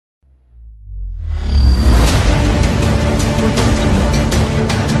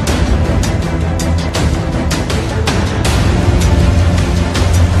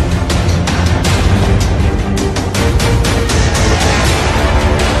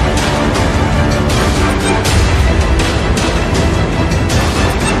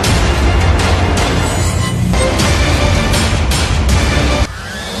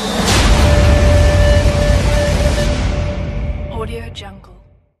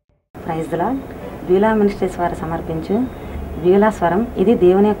Praise the lord. Beulah ministries వారు సమర్పించు Beulah స్వరం, ఇది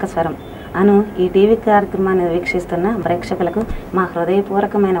దేవుని యొక్క స్వరం అను ఈ టీవీ కార్యక్రమాన్ని వీక్షిస్తున్న ప్రేక్షకులకు మా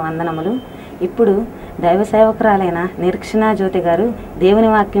హృదయపూర్వకమైన వందనములు. ఇప్పుడు దైవ సేవకురాలైన నిరీక్షణ జ్యోతి గారు దేవుని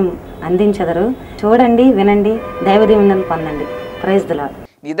వాక్యం అందించెదరు. చూడండి, వినండి, దైవ దీవెనలు పొందండి. Praise the lord.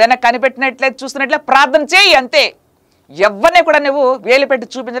 ఏదైనా కనిపెట్టినట్లే చూస్తున్నట్లే ప్రార్థన చేయి, అంతే. ఎవరిని కూడా నువ్వు వేలు పెట్టి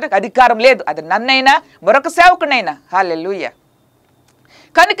చూపించడానికి అధికారం లేదు, అది నన్నైనా మరొక సేవకునైనా. హల్లెలూయా.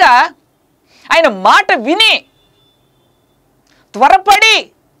 కనుక ఆయన మాట విని త్వరపడి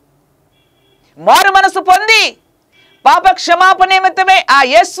మారు మనసు పొంది పాప క్షమాపణ నిమిత్తమే ఆ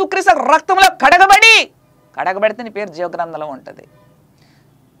యేసుక్రీస్తు రక్తంలో కడగబడితే నీ పేరు జీవగ్రంథంలో ఉంటుంది.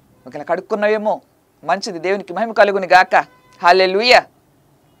 ఒకవేళ కడుక్కున్నావేమో, మంచిది, దేవునికి మహిమ కలుగుని గాక. హల్లెలూయా.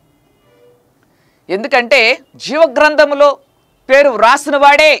 ఎందుకంటే జీవగ్రంథములో పేరు వ్రాసిన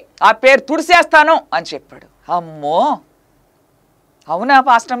వాడే ఆ పేరు తుడిసేస్తాను అని చెప్పాడు. అమ్మో, అవునా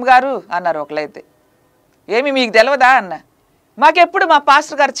పాస్టర్ గారు అన్నారు ఒకళ్ళైతే. ఏమి మీకు తెలియదా అన్న. మాకెప్పుడు మా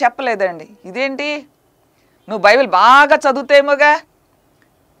పాస్టర్ గారు చెప్పలేదండి. ఇదేంటి, నువ్వు బైబిల్ బాగా చదువుతాయేమోగా,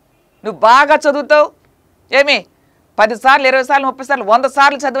 నువ్వు బాగా చదువుతావు, ఏమి 10 సార్లు 20 సార్లు 30 సార్లు 100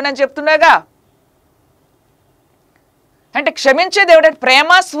 సార్లు చదువునని చెప్తున్నాగా. అంటే క్షమించే దేవుడు అంటే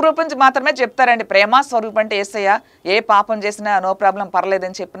ప్రేమ స్వరూపం మాత్రమే చెప్తారండి. ప్రేమ స్వరూపం అంటే యేసయ్య ఏ పాపం చేసినా నో ప్రాబ్లం,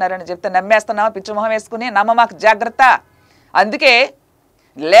 పర్లేదని చెప్పినారని చెప్తే నమ్మేస్తున్నావా? పిచ్చిమొహం వేసుకుని నమ్మమాకు, జాగ్రత్త. అందుకే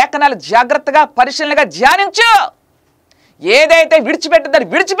లేఖనాలు జాగ్రత్తగా పరిశీలనగా ధ్యానించు. ఏదైతే విడిచిపెట్టదని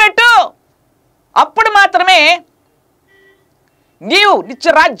విడిచిపెట్టు. అప్పుడు మాత్రమే నీవు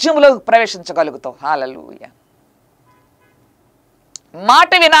నిత్య రాజ్యంలో ప్రవేశించగలుగుతావు. హల్లెలూయా. మాట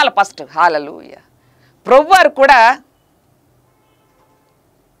వినాలి ఫస్ట్. హల్లెలూయా. ప్రభువారు కూడా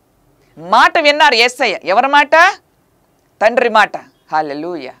మాట విన్నారు. యేసయ్య ఎవరి మాట? తండ్రి మాట.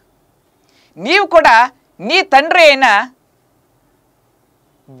 హల్లెలూయా. నీవు కూడా నీ తండ్రి అయిన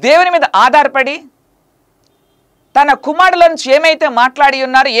దేవుని మీద ఆధారపడి తన కుమారుల నుంచి ఏమైతే మాట్లాడి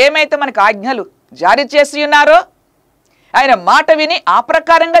ఉన్నారో, ఏమైతే మనకు ఆజ్ఞలు జారీ చేసి ఉన్నారో ఆయన మాట విని ఆ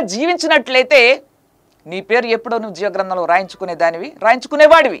ప్రకారంగా జీవించినట్లయితే నీ పేరు ఎప్పుడో నువ్వు జీవగ్రంథంలో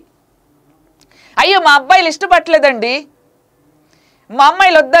రాయించుకునేవాడివి. అయ్యో మా అబ్బాయిలు ఇష్టపడలేదండి, మా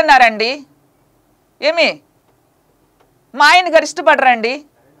అమ్మాయిలు వద్దన్నారండి, ఏమి మా ఆయన గారు ఇష్టపడరండి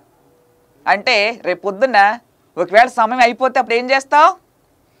అంటే రేపు పొద్దున్న ఒకవేళ సమయం అయిపోతే అప్పుడు ఏం చేస్తావు?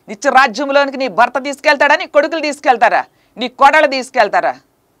 నిత్య రాజ్యంలోనికి నీ భర్త తీసుకెళ్తాడా, నీ కొడుకులు తీసుకెళ్తారా, నీ కోడలు తీసుకెళ్తారా?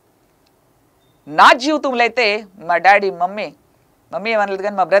 నా జీవితంలో అయితే మా డాడీ మమ్మీ ఏమనలేదు,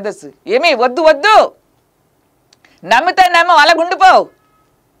 కానీ మా బ్రదర్స్ ఏమీ వద్దు నమ్మితే అలాగ ఉండిపోవు.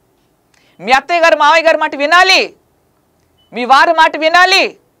 మీ అత్తయ్య గారు మావయ్య గారి మాట వినాలి, మీ వారి మాట వినాలి.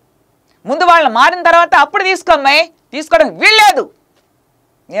 ముందు వాళ్ళని మారిన తర్వాత అప్పుడు తీసుకోమ్మాయి, తీసుకోవడం వీల్లేదు.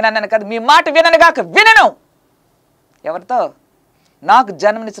 నేను అన్నాను కదా, మీ మాట వినను గాక వినను. ఎవరితో? నాకు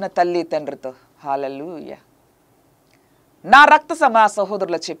జన్మనిచ్చిన తల్లి తండ్రితో. హల్లెలూయా. నా రక్త సమా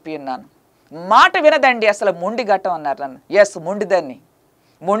సహోదరులు చెప్పి ఉన్నాను, మాట వినదండి అసలు మొండి ఘట్టం అన్నారు నన్ను. ఎస్,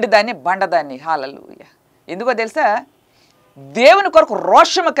 మొండిదాన్ని బండదాన్ని. హల్లెలూయా. ఎందుకో తెలుసా? దేవుని కొరకు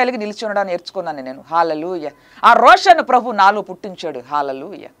రోషము కలిగి నిలిచి ఉండడం నేర్చుకున్నాను నేను. హల్లెలూయా. ఆ రోషాన్ని ప్రభు నాలో పుట్టించాడు.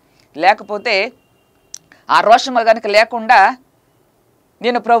 హల్లెలూయా. లేకపోతే ఆ రోషము కనుక లేకుండా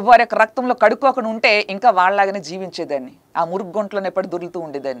నేను ప్రభు వారి యొక్క రక్తంలో కడుక్కోకుండా ఉంటే ఇంకా వాళ్ళలాగానే జీవించేదాన్ని. ఆ మురుగు గుంటలోనే ఎప్పటి దొరుకుతూ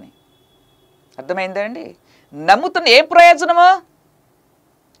ఉండేదాన్ని. అర్థమైందండి? నమ్ముతున్న ఏ ప్రయోజనమో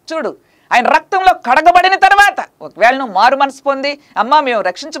చూడు. ఆయన రక్తంలో కడగబడిన తర్వాత ఒకవేళ నువ్వు మారు మనసు పొంది, అమ్మా మేము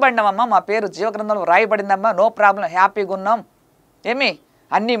రక్షించబడినామమ్మా, మా పేరు జీవగ్రంథంలో రాయబడిందమ్మా, నో ప్రాబ్లం, హ్యాపీగా ఉన్నాం, ఏమి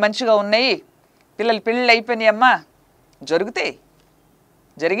అన్నీ మంచిగా ఉన్నాయి, పిల్లలు పెళ్ళిళ్ళు అయిపోయినాయి అమ్మా,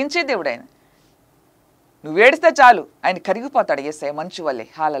 జరిగించే దేవుడు ఆయన. నువ్వు ఏడిస్తే చాలు ఆయన కరిగిపోతాడు. యేసయ్య మంచి వల్లే.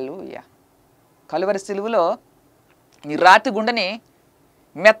 హల్లెలూయా. కలువరి సిలువలో నీ రాతి గుండెని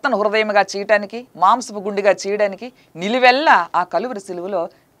మెత్తన హృదయముగా చేయటానికి, మాంసపు గుండెగా చేయడానికి నిలువెల్లా ఆ కలువరి సిలువలో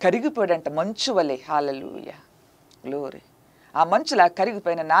కరిగిపోయాడంట మంచు వలె. హల్లెలూయా. గ్లోరీ. ఆ మంచులా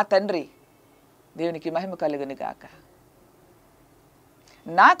కరిగిపోయిన నా తండ్రి దేవునికి మహిమ కలుగును గాక.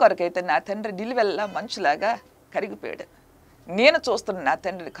 నా కొరకైతే నా తండ్రి నిలువెల్లా మంచులాగా కరిగిపోయాడు. నేను చూస్తున్న నా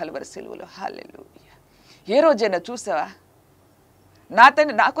తండ్రి కలువరి సిలువలో. హల్లెలూయా. ఏ రోజైనా చూసావా? నా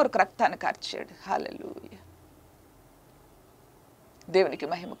తండ్రి నా కొరకు రక్తాన్ని కార్చాడు. హల్లెలూయా. దేవునికి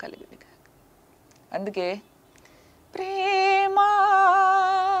మహిమ కలుగును గాక. అందుకే ప్రేమ,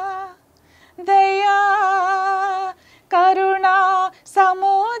 దయా, కరుణ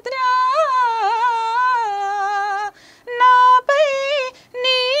సముద్ర నాపై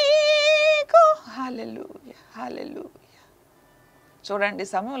నీకు. హల్లెలూయా. హల్లెలూయా. చూడండి,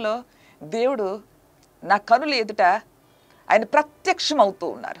 సమయంలో దేవుడు నా కనుల ఎదుట ఆయన ప్రత్యక్షం అవుతూ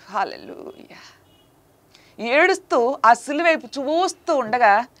ఉన్నారు. హల్లెలూయా. ఏడుస్తూ ఆ సిలువ వైపు చూస్తూ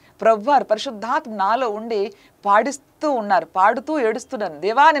ఉండగా ప్రభువారు పరిశుద్ధాత్మ నాలో ఉండి పాడిస్తూ ఉన్నారు, పాడుతూ ఏడుస్తున్నాను.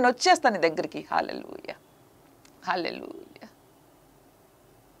 దేవా నేను వచ్చేస్తాను నీ దగ్గరికి. హల్లెలూయా, హల్లెలూయా,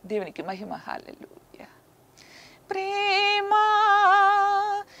 దేవునికి మహిమ. హల్లెలూయా. ప్రేమ,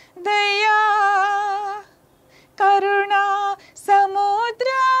 దయా, కరుణా సముద్ర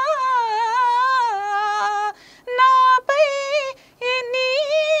నాపై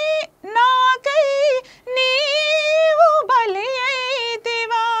నాకై నీవు బలి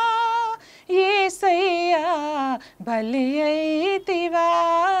అయితివా యేసయ్యా, బలి అయితివా.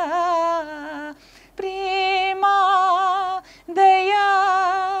 ప్రేమ, దయా,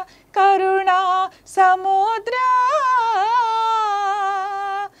 కరుణా సముద్ర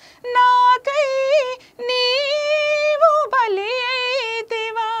నాకై నీవు బలి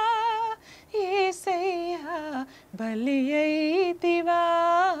అయితివా యేసయ్యా, బలి అయితివా.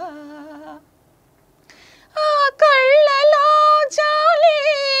 ఆ కళ్ళలో జాలి,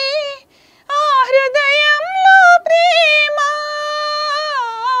 ఆ హృదయంలో ప్రేమ,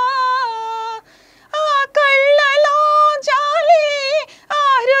 ఆ కళ్ళలో జాలి, ఆ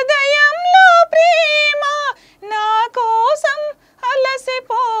హృదయంలో ప్రేమ నా కోసం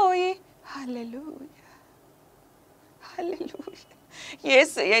అలసిపోయి. హల్లెలూయా, హల్లెలూయా.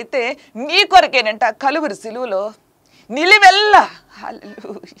 యేసయ్య అయితే నీ కొరకేనంట కలువరి సిలువలో నిలివెల్లా,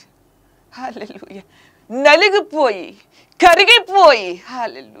 హల్లెలూయా, హల్లెలూయా, నలిగిపోయి కరిగిపోయి,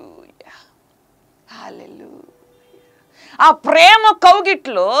 హల్లెలూయా, హల్లెలూయా. ఆ ప్రేమ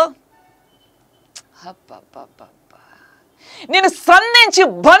కౌగిట్లో అబ్బబ్బబ్బబ్బా నేను సంధించి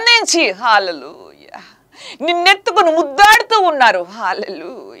బంధించి, హల్లెలూయా, నిన్నెత్తుకుని ముద్దాడుతూ ఉన్నారు.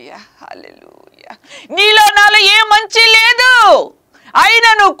 హల్లెలూయా, హల్లెలూయా. నీలో నాలో ఏ మంచి లేదు,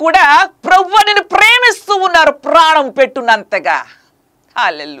 అయినను కూడా ప్రభువు నిన్ను ప్రేమిస్తూ ఉన్నారు ప్రాణం పెట్టున్నంతగా.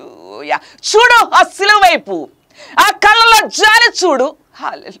 హల్లెలూయా. చూడు ఆ సిలువ వైపు, ఆ కళ్ళలో జాలి చూడు.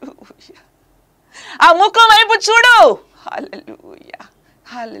 హల్లెలూయా. ఆ ముఖం వైపు చూడు. హల్లెలూయా,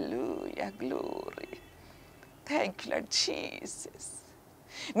 హల్లెలూయా, glory. Thank you lord Jesus.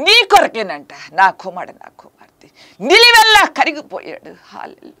 నీ కొరకేనంట నా కుమారుడు, నా కుమార్తె నిలివెల్లా కరిగిపోయాడు.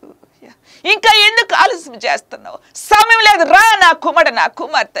 హల్లెలూయా. ఇంకా ఎందుకు ఆలస్యం చేస్తున్నావు? సమయం లేదు, రా నా కుమారుడు, నా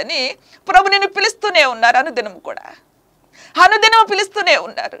కుమార్తె అని ప్రభు నిన్ను పిలుస్తూనే ఉన్నారు. అనుదినం కూడా అనుదినం పిలుస్తూనే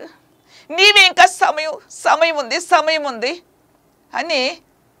ఉన్నారు. నీవే ఇంకా సమయం ఉంది అని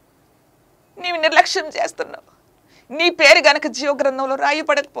నీవు నిర్లక్ష్యం చేస్తున్నావు. నీ పేరు గనక జీవగ్రంథంలో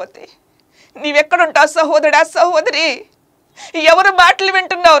రాయపడకపోతే నీవెక్కడుంటావు సహోదరుడా, సహోదరి? ఎవరు మాటలు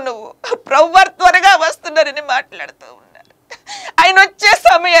వింటున్నావు నువ్వు? ప్రభువారు త్వరగా వస్తున్నారని మాట్లాడుతూ ఉన్నారు. ఆయన వచ్చే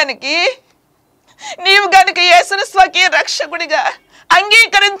సమయానికి నీవు గనుక యేసును స్వకీయ రక్షకుడిగా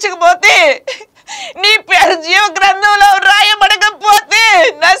అంగీకరించకపోతే, నీ పేరు జీవ గ్రంథంలో రాయబడకపోతే,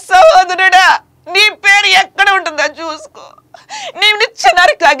 నా సహోదరుడా నీ పేరు ఎక్కడ ఉంటుందో చూసుకో. నీవు నిత్య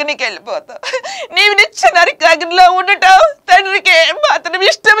నరకాగ్నికి వెళ్ళిపోతావు. నీవు నిత్య నరకాగ్నిలో ఉండటం తండ్రికి మాత్రం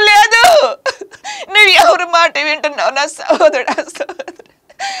ఇష్టం లేదు. నువ్వు ఎవరి మాట వింటున్నావు నా సహోదరుడా, సహోదరు?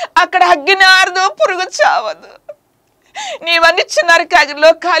 అక్కడ అగ్ని ఆరదు, పురుగు చావదు. నీవన్నీ నరకాగ్నిలో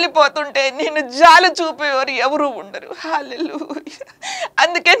కాలిపోతుంటే నిన్ను జాలు చూపేవారు ఎవరు ఉండరు. హల్లెలూయా.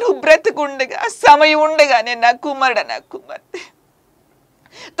 అందుకే నువ్వు బ్రతికుండగా, సమయం ఉండగానే నా కుమారుడు, నా కుమార్తె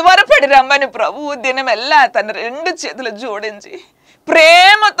త్వరపడి రమ్మని ప్రభువు దినమెల్లా తన 2 చేతులు జోడించి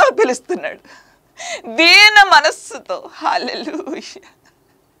ప్రేమతో పిలుస్తున్నాడు, దీన మనస్సుతో. హల్లెలూయా,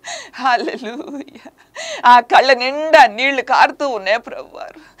 హల్లెలూయా. ఆ కళ్ళ నిండా నీళ్లు కారుతూ ఉన్నాయి.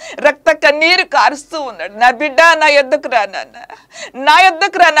 ప్రభువారు రక్త కన్నీరు కారుస్తూ ఉన్నాడు. నా బిడ్డ నా యొద్దకు రా నాన్న, నా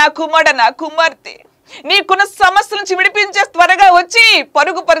యొద్దకు రా నా కుమారుడు, నా కుమార్తె. నీకున్న సమస్య నుంచి విడిపించే త్వరగా వచ్చి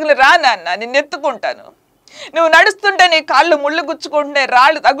పరుగులు రా నాన్న, నిన్ను ఎత్తుకుంటాను. నువ్వు నడుస్తుంటే నీ కాళ్ళు ముళ్ళు గుచ్చుకుంటున్నాయి,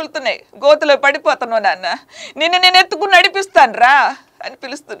 రాళ్ళు తగులుతున్నాయి, గోతులో పడిపోతున్నావు నాన్న, నిన్ను నేను ఎత్తుకుని నడిపిస్తాను రా అని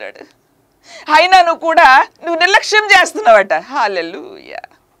పిలుస్తున్నాడు. అయినా నువ్వు నిర్లక్ష్యం చేస్తున్నావట. హల్లెలూయా.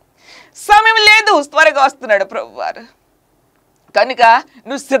 సమయం లేదు, త్వరగా వస్తున్నాడు ప్రభువారు. కనుక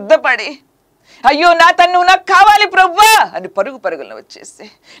నువ్వు సిద్ధపడి, అయ్యో నా తను నాకు కావాలి ప్రభువా అని పరుగులను వచ్చేసి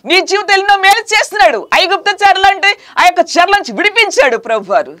నీ జీవితంలో మేలు చేస్తున్నాడు. ఐగుప్త చెరలు అంటే ఆ యొక్క చెరల నుంచి విడిపించాడు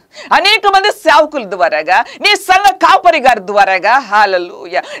ప్రభువారు అనేక మంది సేవకుల ద్వారాగా, నీ సంఘ కాపరి గారి ద్వారాగా.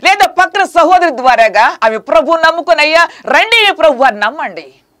 హల్లెలూయా. లేదా పక్కన సహోదరి ద్వారాగా ఆమె ప్రభు నమ్ముకుని, అయ్యా రండి ప్రభువారు నమ్మండి,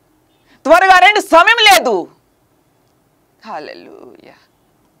 త్వరగా రండి, సమయం లేదు. హల్లెలూయా.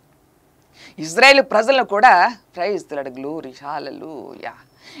 ఇజ్రాయేల్ ప్రజలను కూడా ప్రైజ్ ది లార్డ్, గ్లోరీ, హల్లెలూయా.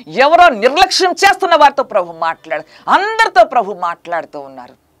 ఎవరో నిర్లక్ష్యం చేస్తున్న వారితో ప్రభు అందరితో ప్రభు మాట్లాడుతూ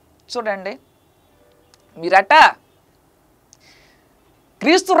ఉన్నారు. చూడండి, మీరట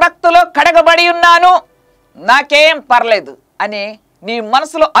క్రీస్తు రక్తంలో కడగబడి ఉన్నాను, నాకేం పర్లేదు అని నీ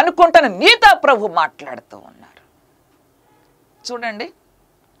మనసులో అనుకుంటున్న నీతో ప్రభు మాట్లాడుతూ ఉన్నారు. చూడండి,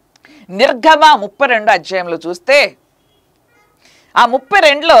 నిర్గమ 32 అధ్యాయంలో చూస్తే ఆ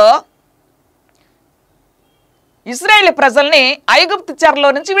 32లో ఇశ్రాయేలు ప్రజల్ని ఐగుప్తు చెరలో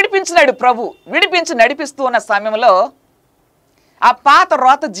నుంచి విడిపించినాడు ప్రభు. విడిపించి నడిపిస్తూ ఉన్న సమయంలో ఆ పాత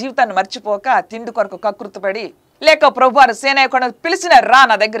రోత జీవితాన్ని మర్చిపోక తిండి కొరకు కకృతపడి, లేక ప్రభు వారు సేనాయకుడు పిలిచినారు, రా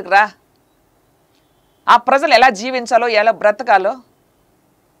నా దగ్గరికి రా, ఆ ప్రజలు ఎలా జీవించాలో ఎలా బ్రతకాలో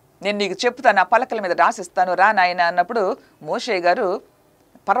నేను నీకు చెప్తాను, ఆ పలకల మీద రాసిస్తాను, రా నాయన అన్నప్పుడు మోషే గారు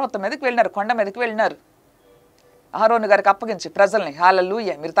పర్వతం మీదకి వెళ్ళినారు, కొండ మీదకి వెళ్ళినారు. అహరోను గారికి అప్పగించి ప్రజల్ని,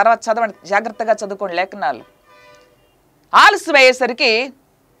 హల్లెలూయా, మీరు తర్వాత చదవండి, జాగ్రత్తగా చదువుకోండి లేఖనాలు. ఆలస్యం అయ్యేసరికి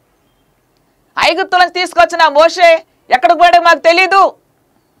ఐగుప్తులను తీసుకొచ్చిన మోషే ఎక్కడికి పోయాడో మాకు తెలీదు,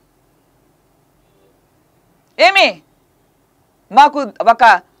 ఏమి మాకు ఒక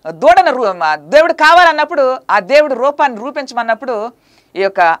దూడను దేవుడు కావాలన్నప్పుడు ఆ దేవుడు రూపాన్ని రూపించమన్నప్పుడు ఈ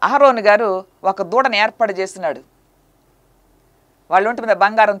యొక్క అహరోను గారు ఒక దూడను ఏర్పాటు చేసినాడు. వాళ్ళ ఒంటి మీద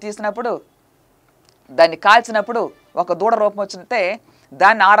బంగారం తీసినప్పుడు దాన్ని కాల్చినప్పుడు ఒక దూడ రూపం వచ్చితే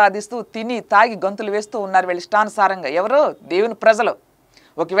దాన్ని ఆరాధిస్తూ తిని తాగి గంతులు వేస్తూ ఉన్నారు వీళ్ళు ఇష్టానుసారంగా. ఎవరు? దేవుని ప్రజలు.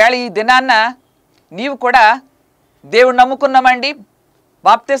 ఒకవేళ ఈ దినాన్న నీవు కూడా దేవుడు నమ్ముకున్నామండి,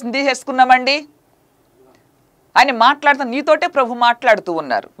 బాప్తిసం తీసేసుకున్నామండి అని మాట్లాడుతూ నీతోటే ప్రభు మాట్లాడుతూ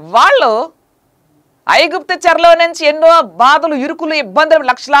ఉన్నారు. వాళ్ళు ఐగుప్తు చెరలో నుంచి ఎన్నో బాధలు, ఇరుకులు, ఇబ్బందులు,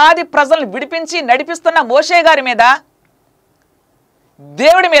 లక్షలాది ప్రజలను విడిపించి నడిపిస్తున్న మోషే గారి మీద,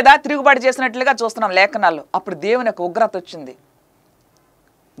 దేవుడి మీద తిరుగుబాటు చేసినట్లుగా చూస్తున్నాం లేఖనాల్లో. అప్పుడు దేవుని యొక్క ఉగ్రత వచ్చింది.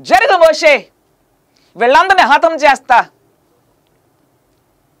 జరుగు మోషే, వీళ్ళందరినీ హతం చేస్తా.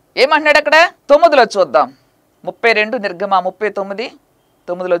 ఏమంటున్నాడు అక్కడ 9లో చూద్దాం. 32 నిర్గమ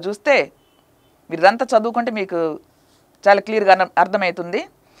 39 చూస్తే మీరు ఇదంతా చదువుకుంటే మీకు చాలా క్లియర్గా అర్థమవుతుంది.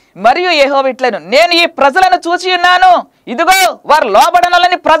 మరియు యెహోవా ఇట్లను, నేను ఈ ప్రజలను చూచి ఉన్నాను, ఇదిగో వారు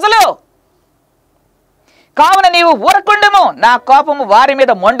లోబడనలని ప్రజలు, కావున నీవు ఊరకుండుము, నా కోపము వారి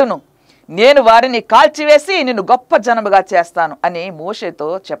మీద మండును, నేను వారిని కాల్చివేసి నిన్ను గొప్ప జనముగా చేస్తాను అని మోషేతో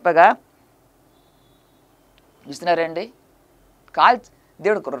చెప్పగా, చూస్తున్నారండి,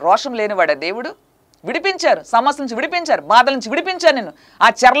 దేవుడు రోషం లేనివాడా దేవుడు? విడిపించారు, సమస్యల నుంచి విడిపించారు, బాధల నుంచి విడిపించారు, నిన్ను ఆ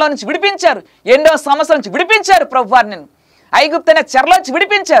చెరలో నుంచి విడిపించారు, ఎన్నో సమస్యల నుంచి విడిపించారు ప్రభువారు, నిన్ను ఐగుప్తు అనే చెరలో నుంచి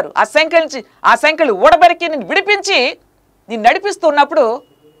విడిపించారు, ఆ సంఖ్యలు ఊడబెరికి నిన్ను విడిపించి నేను నడిపిస్తున్నప్పుడు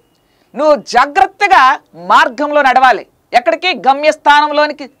నువ్వు జాగ్రత్తగా మార్గంలో నడవాలి. ఎక్కడికి?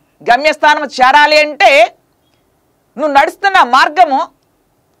 గమ్యస్థానం చేరాలి అంటే నువ్వు నడుస్తున్న మార్గము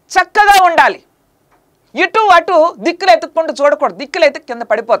చక్కగా ఉండాలి. ఇటు అటు దిక్కులు ఎత్తుక్కుంటూ చూడకూడదు, దిక్కులు ఎత్తుకు కింద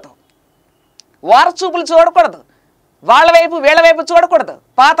పడిపోతావు. వారచూపులు చూడకూడదు, వాళ్ళ వైపు వీళ్ళ వైపు చూడకూడదు,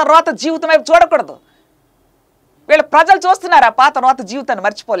 పాత రోత జీవితం వైపు చూడకూడదు. వీళ్ళ ప్రజలు చూస్తున్నారు ఆ పాత రోత జీవితాన్ని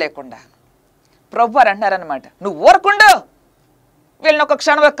మర్చిపోలేకుండా. ప్రభు వారు అంటున్నారనమాట, నువ్వు ఊరకుండు, వీళ్ళని ఒక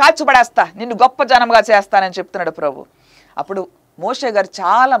క్షణంలో కాల్చిపడేస్తా, నిన్ను గొప్ప జనముగా చేస్తానని చెప్తున్నాడు ప్రభు. అప్పుడు మోషే గారు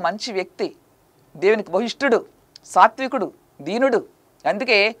చాలా మంచి వ్యక్తి, దేవునికి బహిష్ఠుడు, సాత్వికుడు, దీనుడు.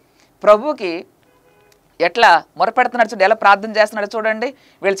 అందుకే ప్రభువుకి ఎట్లా మొరపెడుతున్నాడు చూడండి, ఎలా ప్రార్థన చేస్తున్నాడు చూడండి.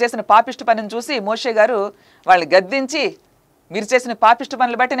 వీళ్ళు చేసిన పాపిష్టి పనిని చూసి మోషే గారు వాళ్ళని గద్దించి, మీరు చేసిన పాపిష్టి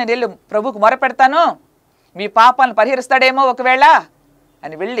పనులు బట్టి నేను వెళ్ళి ప్రభువుకు మొరపెడతాను, మీ పాపాలను పరిహరిస్తాడేమో ఒకవేళ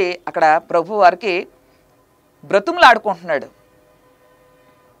అని వెళ్ళి అక్కడ ప్రభు వారికి బ్రతుములాడుకుంటున్నాడు.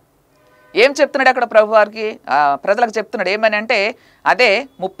 ఏం చెప్తున్నాడు అక్కడ ప్రభు వారికి? ప్రజలకు చెప్తున్నాడు ఏమని అంటే, అదే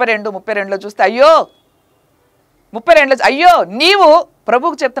 32లో చూస్తే, అయ్యో 32లో అయ్యో నీవు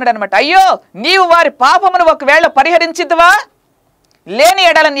ప్రభువుకు చెప్తున్నాడు అనమాట, అయ్యో నీవు వారి పాపమును ఒకవేళ పరిహరించిద్వా, లేని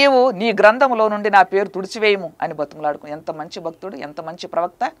ఎడల నీవు నీ గ్రంథములో నుండి నా పేరు తుడిచివేయము అని బతుములాడుకు. ఎంత మంచి భక్తుడు, ఎంత మంచి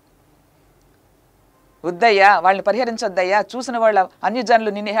ప్రవక్త. వద్దయ్యా, వాళ్ళని పరిహరించొద్దయ్యా, చూసిన వాళ్ళ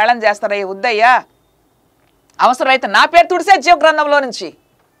అన్యజనులు నిన్ను హేళన చేస్తారయ్యా, వద్దయ్యా, అవసరమైతే నా పేరు తుడిసే జీవ గ్రంథంలో నుంచి.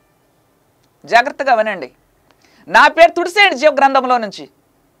 జాగ్రత్తగా వినండి, నా పేరు తుడిసేయండి జీవ గ్రంథంలో నుంచి,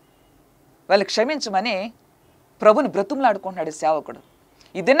 వాళ్ళు క్షమించమని ప్రభుని బ్రతుములాడుకుంటున్నాడు సేవకుడు.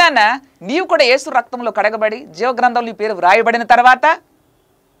 ఈ దినాన నీవు కూడా యేసు రక్తంలో కడగబడి జీవ గ్రంథంలో ఈ పేరు వ్రాయబడిన తర్వాత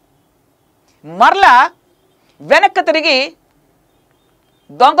మరలా వెనక్కి తిరిగి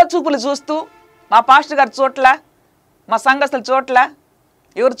దొంగ చూపులు చూస్తూ, మా పాస్టర్ గారు చోట్ల, మా సంఘస్థుల చోట్ల,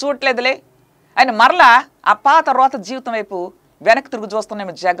 ఎవరు చూడలేదులే అని మరలా ఆ పాత రోత జీవితం వైపు వెనక్కి తిరిగి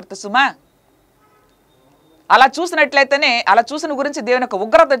చూస్తున్నాము. జాగ్రత్త సుమా. అలా చూసినట్లయితేనే, అలా చూసిన గురించి దేవుని యొక్క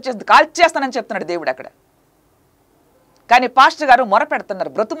ఉగ్రత వచ్చేసి కాల్చేస్తానని చెప్తున్నాడు దేవుడు అక్కడ. కానీ పాస్టర్ గారు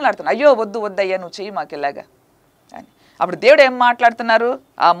మొరపెడుతున్నారు, బ్రతుములాడుతున్నారు, అయ్యో వద్దు వద్దయ్యా, నువ్వు చెయ్యి మాకు ఇలాగా అని. అప్పుడు దేవుడు ఏం మాట్లాడుతున్నారు?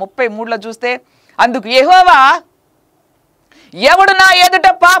 ఆ 33లో చూస్తే, అందుకు యెహోవా, ఎవడు నా ఎదుట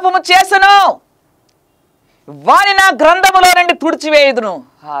పాపము చేసను వాని నా గ్రంథములో నుండి తుడిచివేయుదును.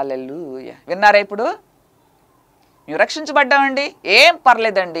 హల్లెలూయా. విన్నారా? ఇప్పుడు మేము రక్షించబడ్డామండి, ఏం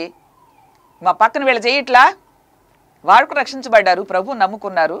పర్లేదండి, మా పక్కన వీళ్ళు చేయట్లా, వాడు కూడా రక్షించబడ్డారు, ప్రభు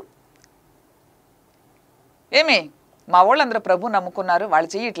నమ్ముకున్నారు, ఏమి మా వాళ్ళందరూ ప్రభు నమ్ముకున్నారు, వాళ్ళు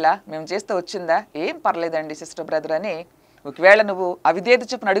చెయ్యిట్లా, మేము చేస్తే వచ్చిందా? ఏం పర్లేదండి సిస్టర్ బ్రదర్ అని ఒకవేళ నువ్వు అవిధేయత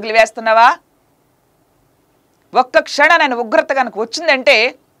చొప్పున అడుగులు వేస్తున్నావా? ఒక్క క్షణం ఆయన ఉగ్రత కనుక వచ్చిందంటే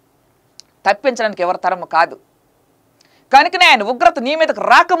తప్పించడానికి ఎవరి తరము కాదు. కనుకనే ఆయన ఉగ్రత నీ మీదకు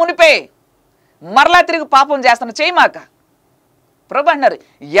రాక మునిపే మరలా తిరిగి పాపం చేస్తాను చేయమాక. ప్రభు అన్నారు,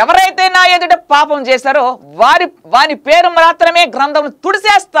 ఎవరైతే నా ఎదుట పాపం చేశారో వారి పేరు మాత్రమే గ్రంథం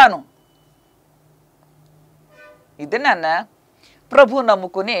తుడిసేస్తాను. ఇదే నాన్న ప్రభు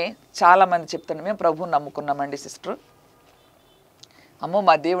నమ్ముకుని చాలామంది చెప్తాను, మేము ప్రభువు నమ్ముకున్నామండి సిస్టర్. అమ్మో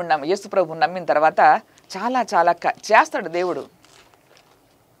మా దేవుడు యేసు ప్రభువు నమ్మిన తర్వాత చాలా చాలా చేస్తాడు దేవుడు.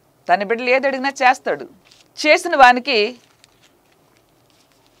 తన బిడ్డలు ఏది అడిగినా చేస్తాడు. చేసిన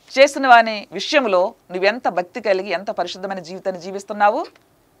వాని విషయంలో నువ్వెంత భక్తి కలిగి ఎంత పరిశుద్ధమైన జీవితాన్ని జీవిస్తున్నావు?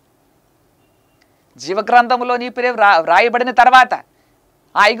 జీవగ్రంథంలో నీ పేరు వ్రాయబడిన తర్వాత,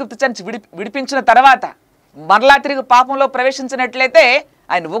 ఆ ఐగుప్తు నుంచి విడిపించిన తర్వాత మరలా తిరిగి పాపంలో ప్రవేశించినట్లయితే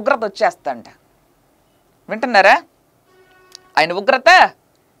ఆయన ఉగ్రత వచ్చేస్తంట. వింటున్నారా? ఆయన ఉగ్రత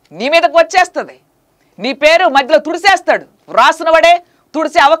నీ మీదకు వచ్చేస్తుంది. నీ పేరు మధ్యలో తుడిసేస్తాడు. వ్రాసిన వాడే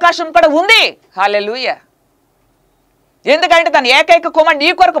తుడిసే అవకాశం కూడా ఉంది. హల్లెలూయా. ఎందుకంటే తన ఏకైక కుమారుడు నీ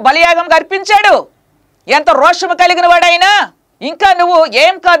కొరకు బలియాగంగా అర్పించాడు. ఎంత రోషము కలిగిన వాడైనా ఇంకా నువ్వు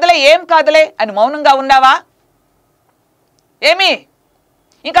ఏం కాదులే అని మౌనంగా ఉన్నావా? ఏమి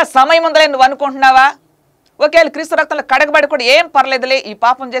ఇంకా సమయం ఉందలే నువ్వు అనుకుంటున్నావా? ఒకవేళ క్రీస్తు రక్తంలో కడగబడి కూడా ఏం పర్లేదులే, ఈ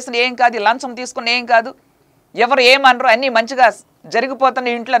పాపం చేసిన ఏం కాదు, ఈ లంచం తీసుకుని ఏం కాదు, ఎవరు ఏమనరు, అన్నీ మంచిగా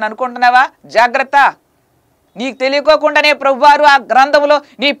జరిగిపోతున్న ఇంట్లో అని అనుకుంటున్నావా? జాగ్రత్త. నీకు తెలియకోకుండానే ప్రభువారు ఆ గ్రంథంలో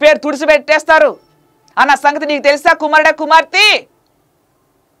నీ పేరు తుడిసిపెట్టేస్తారు అన్న సంగతి నీకు తెలుసా కుమారుడా, కుమార్తె?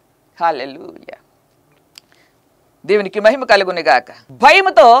 హల్లెలూయా. దేవునికి మహిమ కలుగును గాక.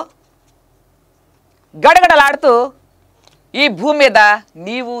 భయముతో గడగడలాడుతూ ఈ భూమి మీద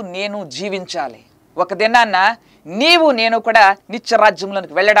నీవు నేను జీవించాలి. ఒక దినాన్న నీవు నేను కూడా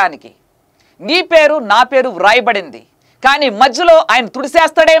నిత్యరాజ్యంలోనికి వెళ్ళడానికి నీ పేరు నా పేరు వ్రాయబడింది. కానీ మధ్యలో ఆయన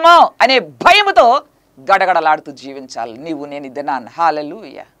తుడిసేస్తాడేమో అనే భయముతో గడగడలాడుతూ జీవించాలి నీవు నేను ఈ దినాన్న.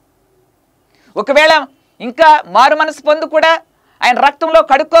 హల్లెలూయా. ఒకవేళ ఇంకా మారు మనసు పొందు కూడా ఆయన రక్తంలో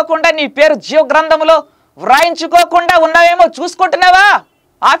కడుక్కోకుండా నీ పేరు జీవ గ్రంథంలో వ్రాయించుకోకుండా ఉన్నావేమో చూసుకుంటున్నావా?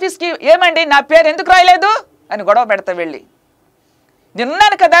 ఆఫీస్కి ఏమండి నా పేరు ఎందుకు రాయలేదు అని గొడవ పెడతా వెళ్ళి,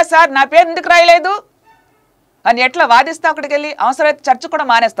 నేనున్నాను కదా సార్ నా పేరు ఎందుకు రాయలేదు అని ఎట్లా వాదిస్తావు? అక్కడికి వెళ్ళి అవసరమైతే చర్చ కూడా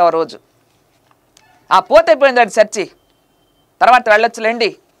మానేస్తావు రోజు. ఆ పోతైపోయింది అది చర్చి, తర్వాత వెళ్ళొచ్చులేండి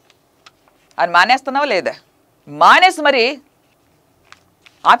అని మానేస్తున్నావా లేదా? మానేసి మరి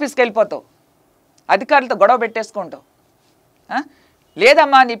ఆఫీస్కి వెళ్ళిపోతావు, అధికారులతో గొడవ పెట్టేసుకుంటావు.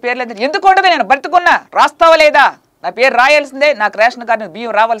 లేదమ్మా నీ పేరు లేదు. ఎందుకు ఉండదు? నేను బ్రతుకున్నా, రాస్తావా లేదా? నా పేరు రాయాల్సిందే, నాకు రేషన్ కార్డు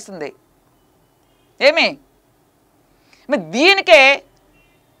బియ్యం రావాల్సిందే. ఏమి దీనికే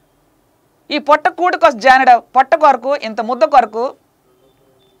ఈ పొట్ట కొరకు ఇంత ముద్ద కొరకు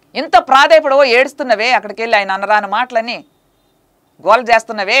ఇంత ప్రాధాయపడవో ఏడుస్తున్నవే, అక్కడికి వెళ్ళి ఆయన అనరాని మాటలని గోల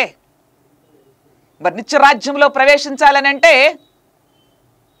చేస్తున్నవే. మరి నిత్యరాజ్యంలో ప్రవేశించాలని అంటే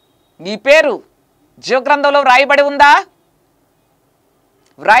నీ పేరు జీవగ్రంథంలో వ్రాయబడి ఉందా?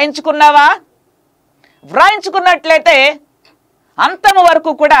 వ్రాయించుకున్నావా? వ్రాయించుకున్నట్లయితే అంతము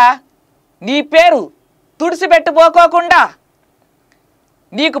వరకు కూడా నీ పేరు తుడిసిపెట్టుకోకుండా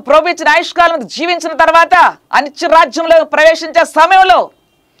నీకు ప్రభు ఇచ్చిన ఆయుష్కాలం జీవించిన తర్వాత అనిత్య రాజ్యంలో ప్రవేశించే సమయంలో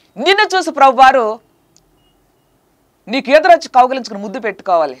నిన్ను చూసి ప్రభు వారు నీకు ఎదురొచ్చి కౌగిలించుకుని ముద్దు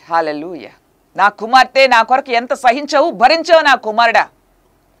పెట్టుకోవాలి. హల్లెలూయా. నా కుమార్తె, నా కొరకు ఎంత సహించావు భరించావు నా కుమారుడా,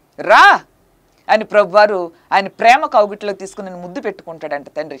 రా అని ప్రభువారు ఆయన ప్రేమ కౌగిట్లో తీసుకుని నేను ముద్దు పెట్టుకుంటాడంట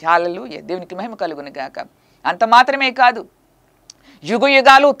తండ్రి. హల్లెలూయా. దేవునికి మహిమ కలుగును గాక. అంత మాత్రమే కాదు, యుగ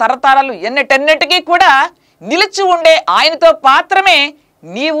యుగాలు తరతరాలు ఎన్నటన్నిటికీ కూడా నిలిచి ఉండే ఆయనతో మాత్రమే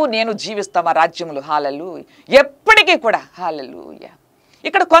నీవు నేను జీవిస్తాం ఆ రాజ్యములు. హల్లెలూయా. ఎప్పటికీ కూడా. హల్లెలూయా.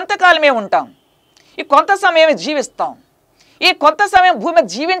 ఇక్కడ కొంతకాలమే ఉంటాం, ఈ కొంత సమయమే జీవిస్తాం. ఈ కొంత సమయం భూమి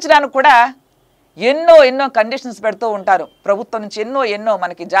జీవించడానికి కూడా ఎన్నో కండిషన్స్ పెడుతూ ఉంటారు. ప్రభుత్వం నుంచి ఎన్నో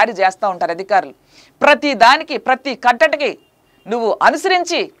మనకి జారీ చేస్తూ ఉంటారు అధికారులు. ప్రతి దానికి ప్రతి కట్టటికి నువ్వు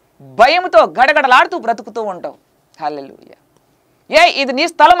అనుసరించి భయంతో గడగడలాడుతూ బ్రతుకుతూ ఉంటావు. హల్లెలూయా. ఇది నీ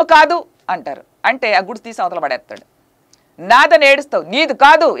స్థలము కాదు అంటారు, అంటే ఆ గుడి తీసి అవతల పడేస్తాడు. నాదని ఏడుస్తావు, నీది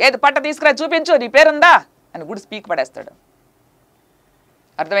కాదు, ఏది పట్ట తీసుకురా చూపించు, నీ పేరుందా అని గుడి స్పీక్ పడేస్తాడు.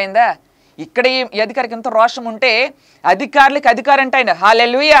 అర్థమైందా? ఇక్కడ ఈ అధికారికి ఎంత రోషం ఉంటే అధికారులకి అధికారం అంటే ఆయన.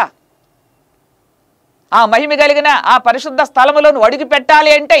 హల్లెలూయా. ఆ మహిమ కలిగిన ఆ పరిశుద్ధ స్థలములో నువ్వు అడుగు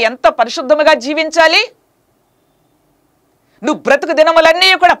పెట్టాలి అంటే ఎంత పరిశుద్ధముగా జీవించాలి. నువ్వు బ్రతుకు దినములన్నీ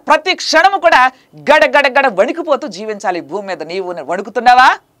కూడా ప్రతి క్షణము కూడా గడగడ వణికిపోతూ జీవించాలి భూమి మీద. నీవు వణుకుతున్నావా?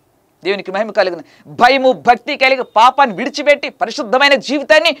 దేవునికి మహిమ కలుగును. భయము భక్తి కలిగి పాపాన్ని విడిచిపెట్టి పరిశుద్ధమైన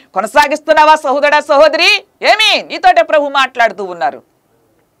జీవితాన్ని కొనసాగిస్తున్నావా సహోదరా సహోదరి? ఏమి నీతోటే ప్రభు మాట్లాడుతూ ఉన్నారు.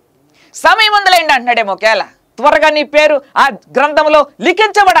 సమయం ఉందిలేండి అంటున్నాడేమో, ఒకేళ త్వరగా నీ పేరు ఆ గ్రంథంలో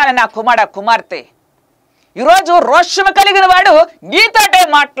లిఖించబడాలి నా కుమార్తె. ఈరోజు రోషము కలిగిన వాడు నీతోటే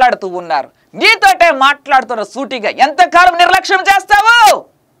మాట్లాడుతూ ఉన్నారు, నీతోటే మాట్లాడుతున్న సూటిగా. ఎంతకాలం నిర్లక్ష్యం చేస్తావు?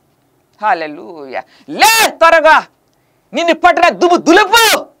 హల్లెలూయా. లే, త్వరగా నిన్ను పట్టిన దులుపు.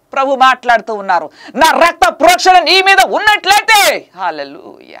 ప్రభు మాట్లాడుతూ ఉన్నారు, నా రక్త ప్రోక్షణ నీ మీద ఉన్నట్లయితే.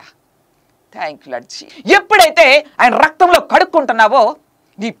 హల్లెలూయా, థ్యాంక్ యూ లార్డ్. ఎప్పుడైతే ఆయన రక్తంలో కడుక్కుంటున్నావో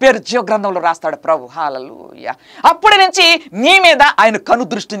నీ పేరు జీవగ్రంథంలో రాస్తాడు ప్రభు. హల్లెలూయా. అప్పటి నుంచి నీ మీద ఆయన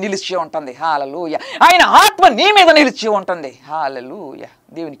కనుదృష్టి నిలిచి ఉంటుంది. హల్లెలూయా. ఆయన ఆత్మ నీ మీద నిలిచి ఉంటుంది. హల్లెలూయా,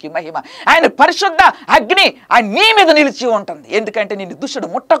 దేవునికి మహిమ. ఆయన పరిశుద్ధ అగ్ని ఆయన నీ మీద నిలిచి ఉంటుంది. ఎందుకంటే నిన్ను దుష్టుడు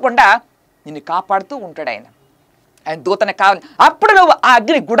ముట్టకుండా నిన్ను కాపాడుతూ ఉంటాడు ఆయన దూతనే కావాలి. అప్పుడు నువ్వు ఆ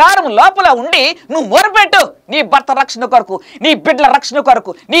అగ్ని గుడారం లోపల ఉండి నువ్వు మొరపెట్టు, నీ భర్త రక్షణ కొరకు, నీ బిడ్డల రక్షణ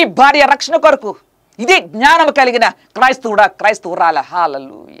కొరకు, నీ భార్య రక్షణ కొరకు. ఇది జ్ఞానం కలిగిన క్రైస్తవురాల.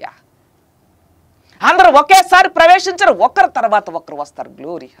 హల్లెలూయా. అందరూ ఒకేసారి ప్రవేశించరు, ఒకరి తర్వాత ఒకరు వస్తారు.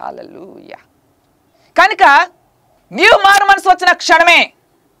 గ్లోరీ. హల్లెలూయా. కనుక నీవు మారు మనసు వచ్చిన క్షణమే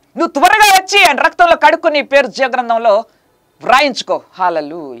నువ్వు త్వరగా వచ్చి ఆయన రక్తంలో కడుక్కొని నీ పేరు జీవగ్రంథంలో వ్రాయించుకో.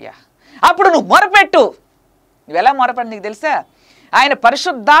 హల్లెలూయా. అప్పుడు నువ్వు మొరపెట్టు. నువ్వు ఎలా మొరపెట్టు నీకు తెలుసా? ఆయన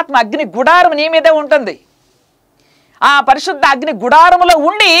పరిశుద్ధాత్మ అగ్ని గుడారం నీ మీదే ఉంటుంది. ఆ పరిశుద్ధ అగ్ని గుడారములో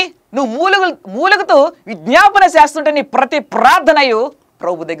ఉండి నువ్వు మూలుగుతూ విజ్ఞాపన చేస్తుంటే నీ ప్రతి ప్రార్థనయు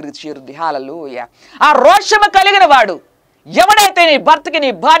ప్రభు దగ్గరికి చేరుద్ది. హల్లెలూయా. ఆ రోషము కలిగిన వాడు ఎవడైతే నీ భర్తకి,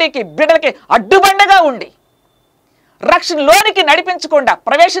 నీ భార్యకి, బిడ్డలకి అడ్డుబండగా ఉండి రక్షణలోనికి నడిపించకుండా,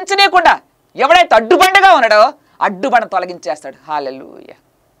 ప్రవేశించనీయకుండా ఎవడైతే అడ్డుబండగా ఉన్నాడో అడ్డుబండ తొలగించేస్తాడు. హల్లెలూయా.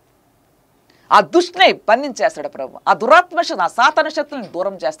 ఆ దుష్టిని బంధించేస్తాడు ప్రభు. ఆ దురాత్మ శక్తి, ఆ సాతాను శక్తులను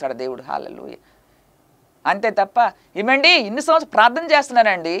దూరం చేస్తాడు దేవుడు. హల్లెలూయా. అంతే తప్ప ఏమండి ఇన్ని సంవత్సరాలు ప్రార్థన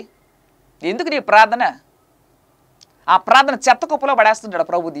చేస్తున్నానండి, ఎందుకు నీ ప్రార్థన? ఆ ప్రార్థన చెత్త కుప్పలో పడేస్తుంటాడు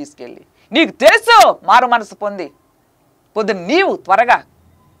ప్రభు తీసుకెళ్ళి. నీకు తెలుసు మారు మనసు పొద్దున నీవు త్వరగా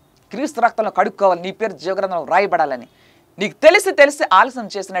క్రీస్తు రక్తంలో కడుక్కోవాలి, నీ పేరు జీవగ్రంథంలో రాయబడాలని నీకు తెలిసి ఆలస్యం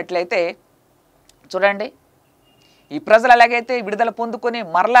చేసినట్లయితే చూడండి, ఈ ప్రజలు ఎలాగైతే విడుదల పొందుకొని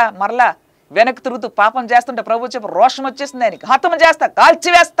మరలా వెనక్కి తిరుగుతూ పాపం చేస్తుంటే ప్రభు చెప్పి రోషం వచ్చేసింది, ఆయనకి హతం చేస్తా,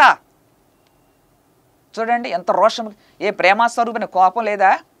 కాల్చివేస్తా. చూడండి ఎంత రోషం. ఏ ప్రేమాస్వరూపమైన కోపం లేదా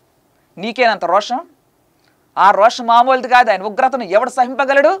నీకేనంత రోషం? ఆ రోషం మామూలుది కాదు. ఆయన ఉగ్రతను ఎవడు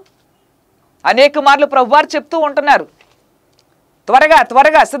సహింపగలడు? అనేక మార్లు ప్రభువారు చెప్తూ ఉంటున్నారు,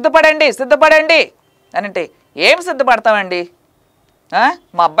 త్వరగా సిద్ధపడండి అని. అంటే ఏం సిద్ధపడతామండి?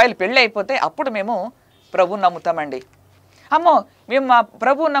 మా అబ్బాయిలు పెళ్ళి అయిపోతే అప్పుడు మేము ప్రభువుని నమ్ముతామండి. అమ్మో మేము మా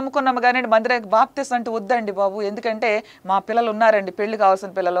ప్రభువుని నమ్ముకున్నాము కానీ మందిరానికి బాప్తిసం అంటే వద్దండి బాబు, ఎందుకంటే మా పిల్లలు ఉన్నారండి, పెళ్లి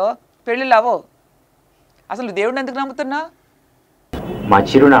కావాల్సిన పిల్లలు, పెళ్ళిళ్ళు అవో. అసలు దేవుడిని ఎందుకు నమ్ముతున్నావు? మా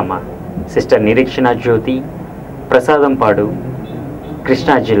చిరునామా సిస్టర్ నిరీక్షణ జ్యోతి, ప్రసాదంపాడు,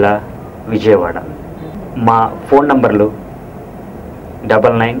 కృష్ణా జిల్లా, విజయవాడ. మా ఫోన్ నంబర్లు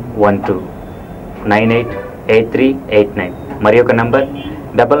 9912988389, మరి ఒక నంబర్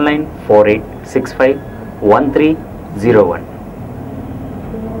 9948651301.